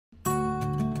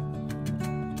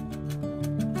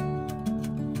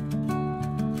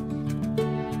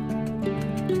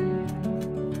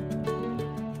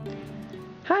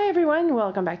everyone,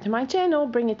 welcome back to my channel,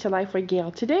 Bring It to Life with Gail.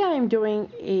 Today I am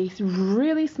doing a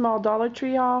really small Dollar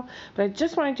Tree haul, but I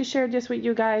just wanted to share this with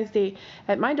you guys.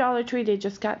 At my Dollar Tree, they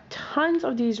just got tons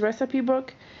of these recipe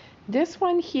books. This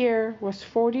one here was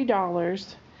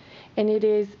 $40, and it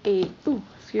is a, the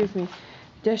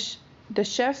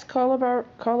Chef's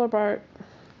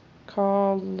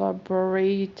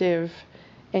Collaborative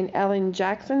and Ellen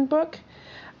Jackson book.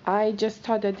 I just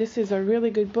thought that this is a really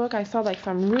good book. I saw like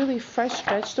some really fresh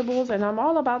vegetables, and I'm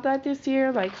all about that this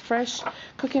year, like fresh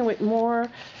cooking with more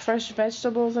fresh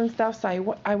vegetables and stuff.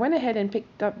 So I went ahead and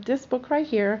picked up this book right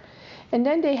here. And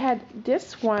then they had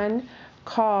this one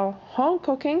called Home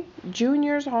Cooking,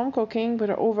 Junior's Home Cooking, with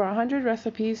over 100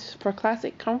 recipes for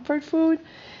classic comfort food.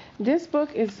 This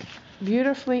book is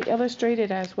beautifully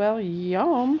illustrated as well.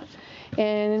 Yum.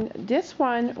 And this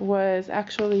one was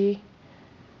actually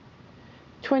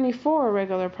 $24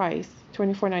 regular price,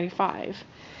 $24.95.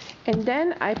 And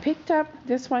then I picked up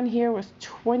this one here, was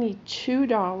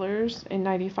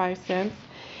 $22.95,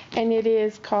 and it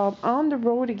is called On the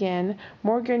Road Again,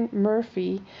 Morgan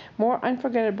Murphy, More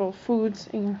Unforgettable Foods.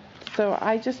 And so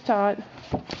I just thought,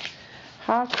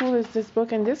 how cool is this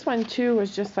book? And this one too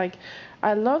was just like,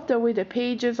 I love the way the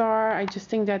pages are. I just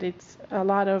think that it's a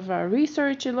lot of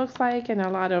research, it looks like, and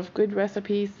a lot of good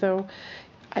recipes. So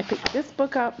I picked this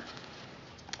book up.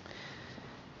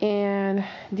 And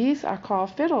these are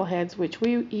called fiddleheads, which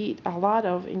we eat a lot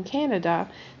of in Canada.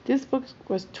 This book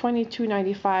was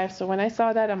 $22.95, so when I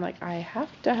saw that, I'm like, I have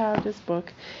to have this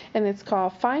book. And it's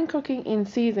called Fine Cooking in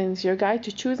Seasons, Your Guide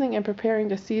to Choosing and Preparing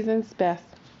the Season's Best.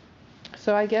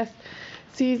 So I guess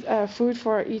food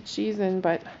for each season,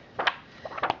 but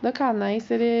look how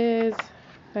nice it is.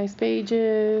 Nice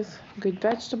pages, good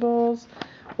vegetables,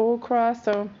 okra.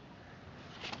 So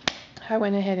I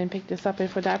went ahead and picked this up, and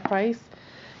for that price,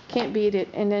 can't beat it.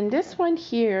 And then this one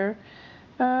here,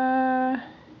 $25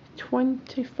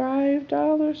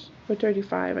 or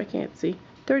 $35, I can't see.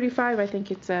 $35, I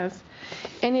think it says.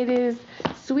 And it is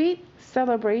Sweet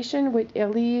Celebration with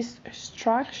Elise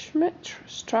Strachman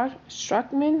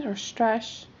or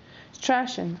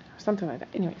Strachan, something like that.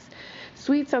 Anyways,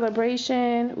 Sweet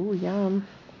Celebration. Ooh, yum.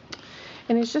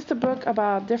 And it's just a book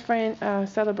about different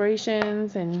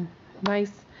celebrations and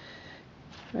nice,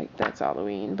 like that's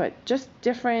Halloween, but just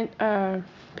different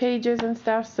pages and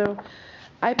stuff. So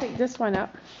I picked this one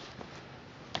up.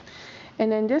 And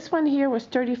then this one here was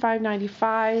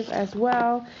 $35.95 as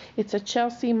well. It's a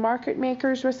Chelsea Market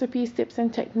Makers Recipes, Tips,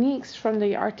 and Techniques from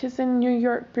the Artisan New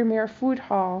York Premier Food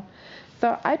Hall.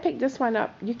 So I picked this one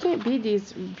up. You can't beat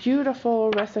these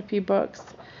beautiful recipe books.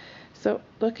 So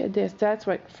look at this. That's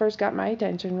what first got my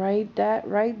attention, right? That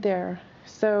right there.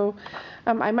 So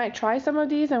I might try some of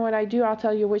these, and when I do, I'll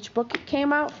tell you which book it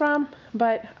came out from.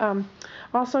 But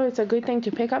also, it's a good thing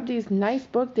to pick up these nice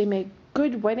books. They make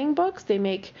good wedding books. They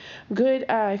make good,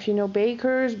 if you know,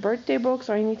 bakers, birthday books,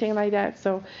 or anything like that.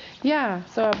 So yeah,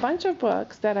 so a bunch of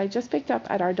books that I just picked up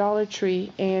at our Dollar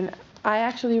Tree, and I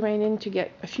actually ran in to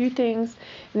get a few things,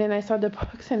 and then I saw the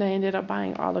books, and I ended up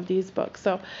buying all of these books.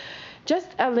 So just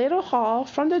a little haul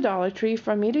from the Dollar Tree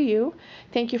from me to you.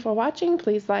 Thank you for watching.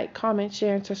 Please like, comment,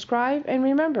 share, and subscribe. And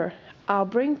remember, I'll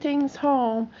bring things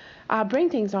home. I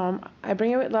bring it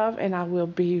with love, and I will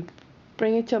bring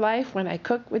it to life when I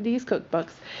cook with these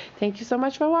cookbooks. Thank you so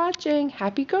much for watching.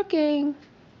 Happy cooking.